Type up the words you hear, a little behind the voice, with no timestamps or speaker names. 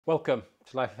Welcome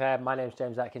to Life of Hair. My name is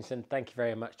James Atkinson. Thank you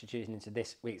very much for tuning into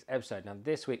this week's episode. Now,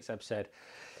 this week's episode,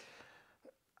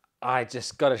 I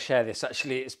just got to share this.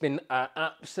 Actually, it's been an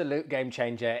absolute game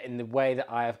changer in the way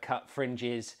that I have cut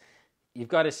fringes. You've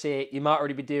got to see it. You might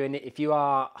already be doing it. If you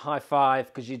are, high five,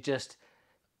 because you're just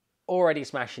already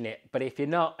smashing it. But if you're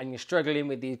not and you're struggling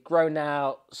with these grown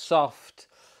out, soft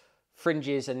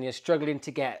fringes and you're struggling to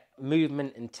get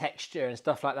movement and texture and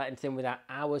stuff like that into them without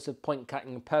hours of point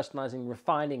cutting and personalizing,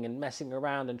 refining and messing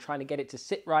around and trying to get it to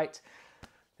sit right,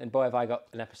 then boy have I got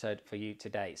an episode for you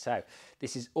today. So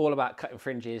this is all about cutting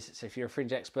fringes. So if you're a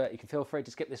fringe expert, you can feel free to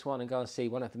skip this one and go and see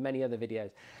one of the many other videos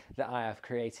that I have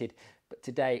created. But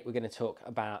today we're going to talk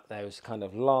about those kind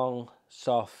of long,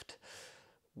 soft,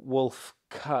 wolf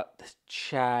cut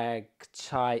shag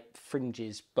type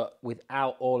fringes, but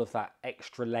without all of that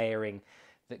extra layering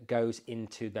that goes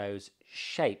into those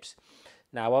shapes.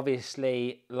 Now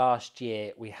obviously last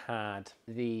year we had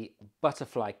the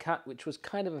butterfly cut, which was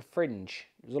kind of a fringe.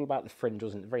 It was all about the fringe,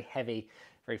 wasn't it? Very heavy,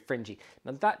 very fringy.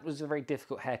 Now that was a very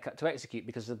difficult haircut to execute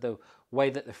because of the way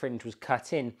that the fringe was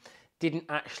cut in. Didn't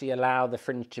actually allow the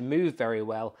fringe to move very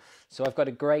well. So I've got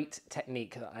a great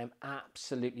technique that I'm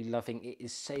absolutely loving. It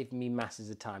is saving me masses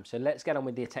of time. So let's get on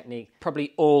with the technique.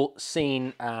 Probably all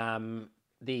seen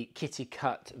the kitty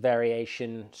cut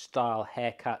variation style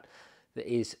haircut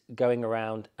that is going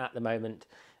around at the moment.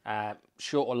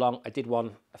 Short or long, I did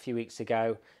one a few weeks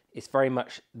ago. It's very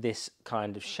much this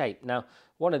kind of shape. Now,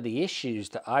 one of the issues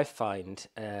that I find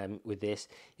with this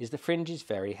is the fringe is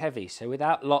very heavy. So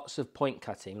without lots of point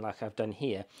cutting, like I've done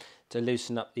here, to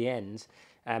loosen up the ends,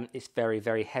 it's very,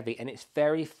 very heavy and it's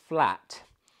very flat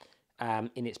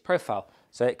in its profile.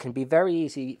 So it can be very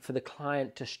easy for the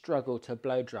client to struggle to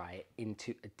blow dry it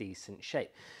into a decent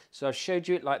shape. So I've showed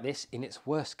you it like this in its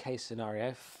worst case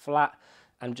scenario, flat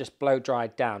and just blow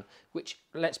dried down, which,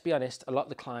 let's be honest, a lot of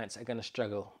the clients are going to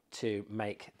struggle to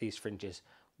make these fringes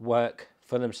work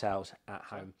for themselves at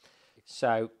home.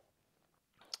 So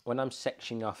when I'm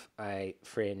sectioning off a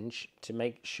fringe to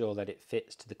make sure that it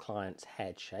fits to the client's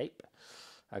head shape,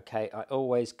 okay, I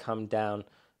always come down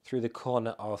through the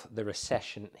corner of the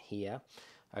recession here,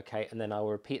 okay, and then I'll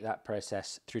repeat that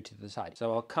process through to the side.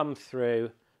 So I'll come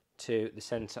through to the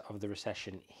center of the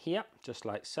recession here, just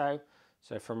like so.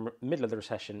 So from the middle of the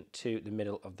recession to the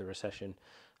middle of the recession,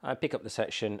 I pick up the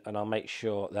section and I'll make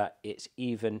sure that it's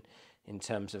even in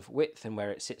terms of width and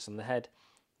where it sits on the head.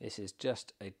 This is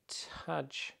just a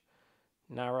touch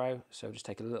narrow, so just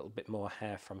take a little bit more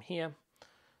hair from here,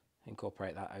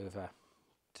 incorporate that over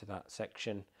to that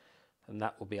section, and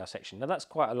that will be our section. Now that's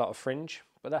quite a lot of fringe,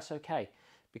 but that's okay,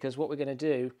 because what we're going to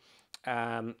do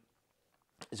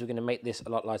is we're going to make this a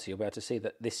lot lighter. You'll be able to see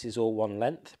that this is all one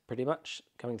length pretty much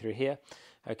coming through here,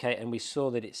 okay, and we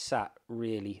saw that it sat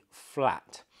really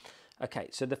flat. Okay,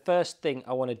 so the first thing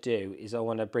I want to do is I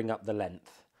want to bring up the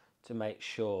length to make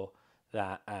sure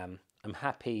that I'm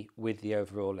happy with the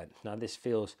overall length. Now this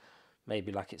feels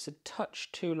maybe like it's a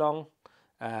touch too long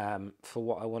for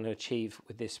what I want to achieve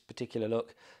with this particular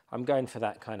look. I'm going for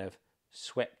that kind of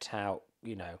swept out,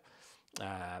 you know,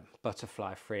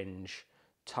 butterfly fringe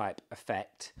type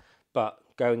effect, but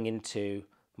going into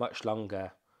much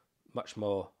longer, much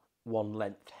more one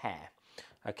length hair,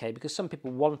 okay, because some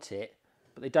people want it,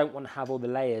 but they don't want to have all the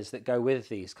layers that go with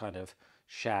these kind of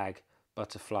shag,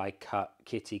 butterfly cut,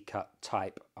 kitty cut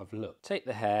type of look. Take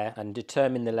the hair and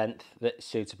determine the length that's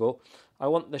suitable. I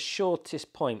want the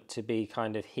shortest point to be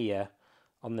kind of here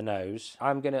on the nose.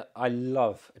 I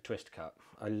love a twist cut.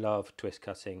 I love twist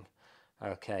cutting.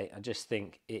 Okay, I just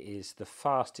think it is the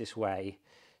fastest way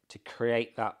to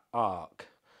create that arc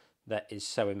that is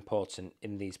so important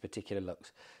in these particular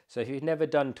looks. So if you've never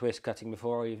done twist cutting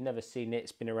before, or you've never seen it,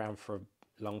 it's been around for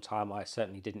a long time. I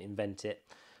certainly didn't invent it.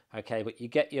 Okay, but you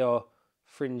get your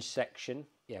fringe section.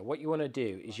 Yeah, what you want to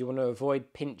do is you want to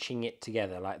avoid pinching it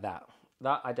together like that.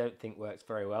 That I don't think works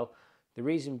very well. The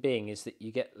reason being is that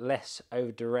you get less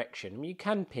over direction. I mean, you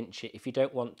can pinch it if you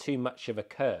don't want too much of a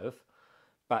curve,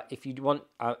 but if you want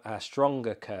a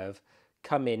stronger curve,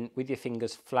 come in with your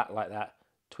fingers flat like that,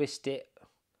 twist it,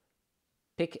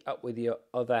 pick it up with your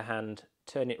other hand,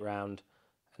 turn it round,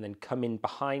 and then come in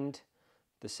behind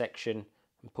the section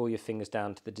and pull your fingers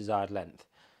down to the desired length.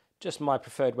 Just my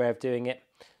preferred way of doing it.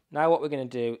 Now what we're going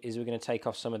to do is we're going to take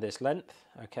off some of this length,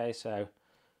 okay, so,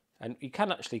 and you can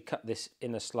actually cut this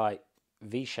in a slight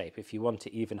V shape if you want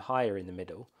it even higher in the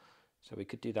middle. So we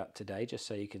could do that today, just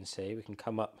so you can see. We can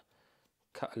come up,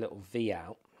 cut a little V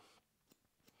out,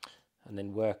 and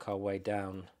then work our way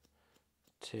down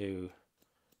to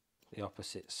the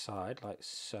opposite side, like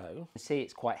so. You can see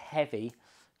it's quite heavy,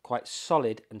 quite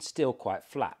solid, and still quite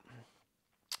flat.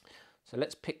 So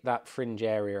let's pick that fringe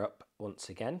area up once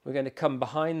again. We're going to come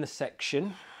behind the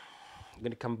section. We're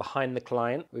going to come behind the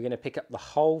client. We're going to pick up the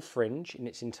whole fringe in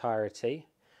its entirety.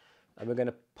 And we're going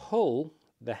to pull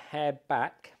the hair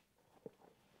back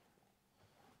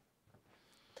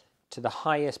to the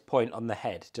highest point on the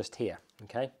head, just here,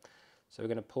 okay? So we're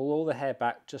going to pull all the hair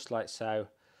back just like so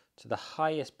to the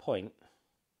highest point.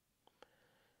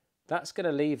 That's going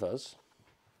to leave us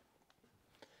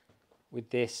with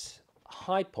this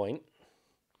high point.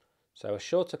 So a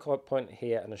shorter point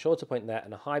here and a shorter point there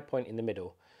and a high point in the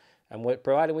middle. And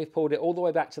provided we've pulled it all the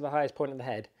way back to the highest point of the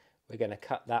head, we're going to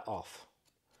cut that off.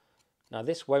 Now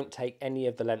this won't take any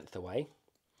of the length away,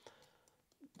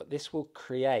 but this will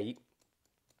create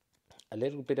a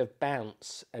little bit of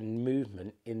bounce and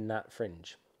movement in that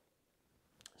fringe.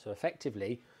 So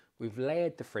effectively, we've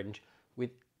layered the fringe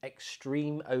with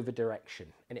extreme over direction,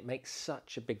 and it makes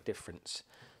such a big difference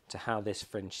to how this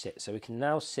fringe sits. So we can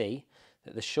now see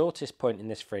that the shortest point in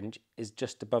this fringe is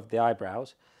just above the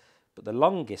eyebrows, but the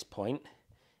longest point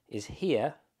is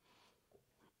here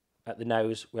at the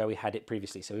nose where we had it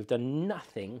previously. So we've done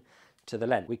nothing to the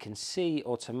length. We can see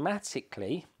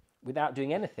automatically, without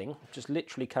doing anything, just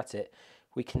literally cut it,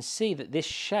 we can see that this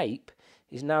shape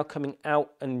is now coming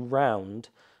out and round,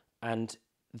 and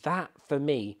that for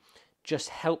me just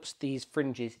helps these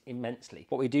fringes immensely.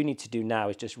 What we do need to do now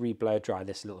is just re-blow dry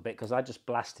this a little bit, because I just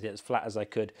blasted it as flat as I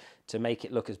could to make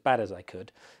it look as bad as I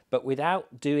could. But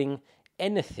without doing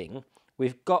anything,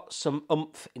 we've got some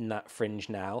oomph in that fringe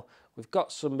now. We've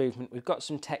got some movement, we've got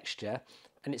some texture,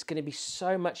 and it's going to be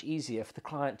so much easier for the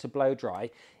client to blow dry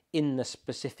in the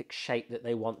specific shape that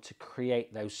they want to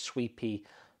create those sweepy,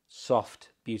 soft,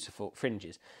 beautiful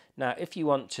fringes. Now, if you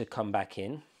want to come back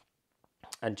in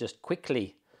and just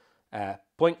quickly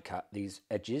point cut these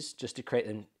edges just to create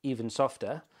them even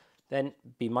softer, then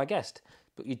be my guest.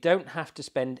 But you don't have to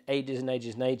spend ages and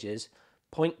ages and ages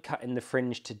point cutting the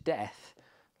fringe to death,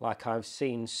 like I've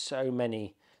seen so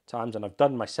many times, and I've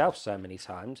done myself so many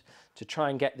times, to try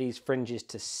and get these fringes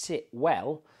to sit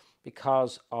well,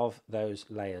 because of those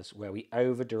layers where we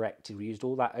over-directed, we used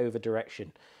all that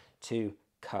over-direction to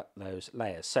cut those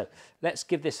layers. So let's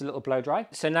give this a little blow dry.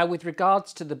 So now with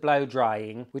regards to the blow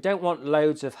drying, we don't want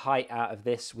loads of height out of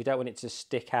this. We don't want it to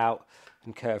stick out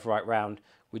and curve right round.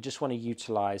 We just want to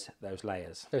utilize those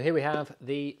layers. So here we have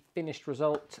the finished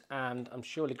result, and I'm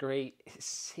sure you'll agree, it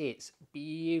sits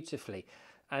beautifully.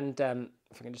 And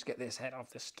if I can just get this head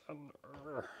off this stone.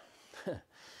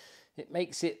 It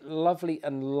makes it lovely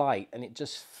and light, and it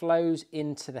just flows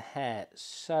into the hair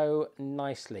so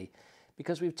nicely.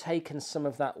 Because we've taken some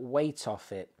of that weight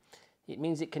off it, it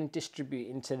means it can distribute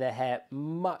into the hair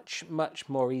much, much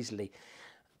more easily.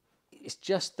 It's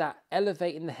just that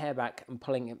elevating the hair back and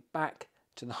pulling it back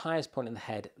to the highest point in the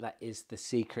head, that is the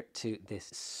secret to this.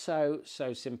 So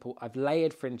simple. I've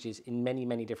layered fringes in many,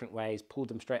 many different ways, pulled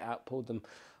them straight out, pulled them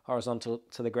horizontal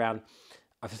to the ground.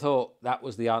 I thought that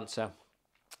was the answer.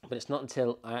 But it's not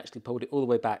until I actually pulled it all the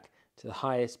way back to the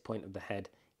highest point of the head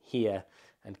here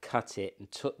and cut it and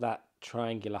took that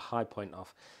triangular high point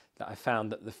off that I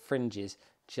found that the fringes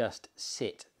just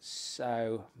sit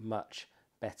so much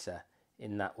better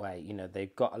in that way. You know,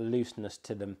 they've got a looseness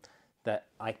to them that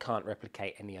I can't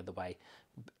replicate any other way,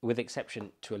 with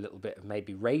exception to a little bit of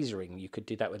maybe razoring. You could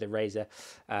do that with a razor.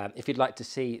 If you'd like to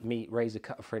see me razor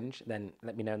cut a fringe, then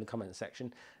let me know in the comments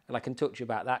section, and I can talk to you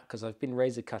about that, because I've been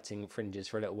razor cutting fringes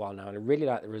for a little while now, and I really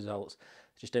like the results.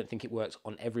 I just don't think it works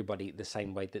on everybody the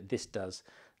same way that this does.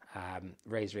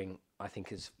 Razoring, I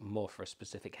think, is more for a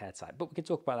specific hair type, but we can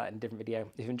talk about that in a different video.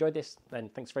 If you enjoyed this, then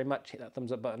thanks very much. Hit that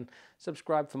thumbs up button,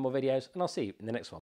 subscribe for more videos, and I'll see you in the next one.